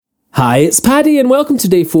Hi, it's Paddy and welcome to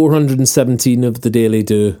day 417 of the Daily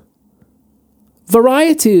Do.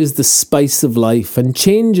 Variety is the spice of life and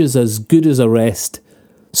change is as good as a rest.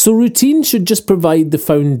 So routine should just provide the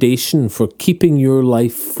foundation for keeping your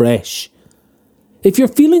life fresh. If you're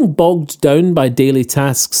feeling bogged down by daily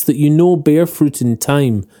tasks that you know bear fruit in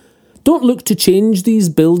time, don't look to change these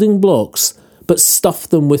building blocks, but stuff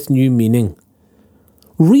them with new meaning.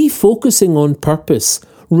 Refocusing on purpose,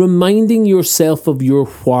 reminding yourself of your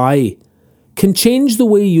why, can change the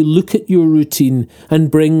way you look at your routine and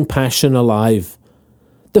bring passion alive.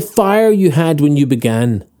 The fire you had when you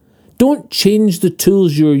began. Don't change the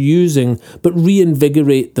tools you're using, but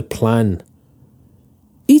reinvigorate the plan.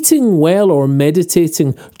 Eating well or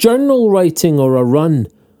meditating, journal writing or a run,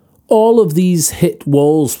 all of these hit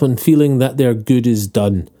walls when feeling that their good is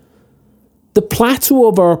done. The plateau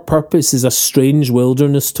of our purpose is a strange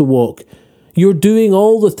wilderness to walk. You're doing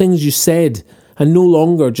all the things you said and no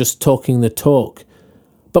longer just talking the talk.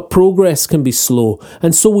 But progress can be slow,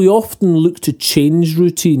 and so we often look to change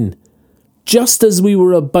routine. Just as we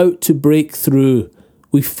were about to break through,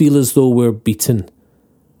 we feel as though we're beaten.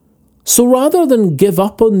 So rather than give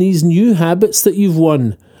up on these new habits that you've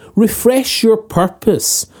won, refresh your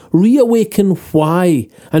purpose, reawaken why,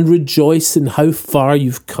 and rejoice in how far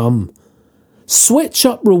you've come. Switch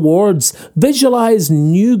up rewards, visualize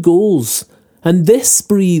new goals, and this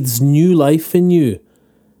breathes new life in you.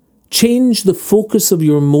 Change the focus of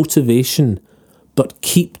your motivation, but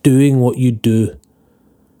keep doing what you do.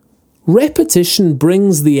 Repetition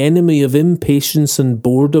brings the enemy of impatience and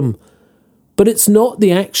boredom, but it's not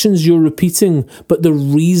the actions you're repeating, but the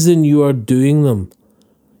reason you are doing them.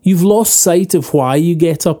 You've lost sight of why you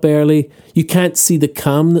get up early. You can't see the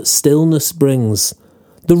calm that stillness brings.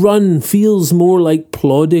 The run feels more like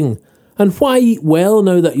plodding. And why eat well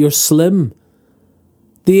now that you're slim?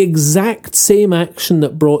 The exact same action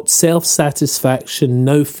that brought self-satisfaction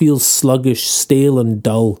now feels sluggish, stale and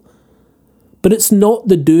dull. But it's not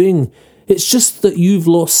the doing, it's just that you've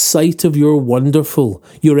lost sight of your wonderful,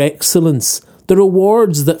 your excellence, the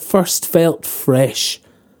rewards that first felt fresh.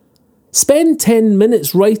 Spend 10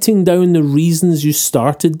 minutes writing down the reasons you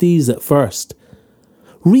started these at first.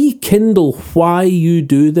 Rekindle why you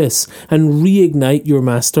do this and reignite your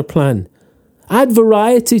master plan. Add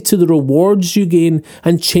variety to the rewards you gain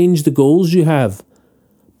and change the goals you have.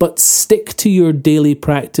 But stick to your daily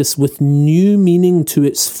practice with new meaning to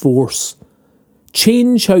its force.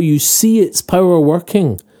 Change how you see its power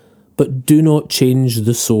working, but do not change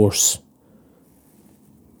the source.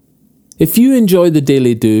 If you enjoy the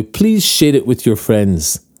Daily Do, please share it with your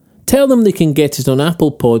friends. Tell them they can get it on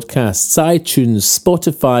Apple Podcasts, iTunes,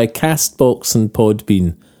 Spotify, Castbox and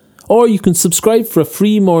Podbean. Or you can subscribe for a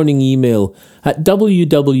free morning email at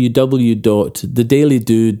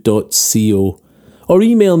www.thedailydo.co. Or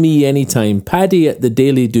email me anytime,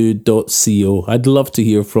 paddy@thedailydo.co. I'd love to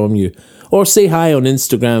hear from you. Or say hi on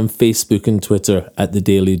Instagram, Facebook and Twitter @The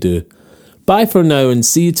Daily Do. Bye for now and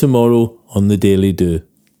see you tomorrow on The Daily Do.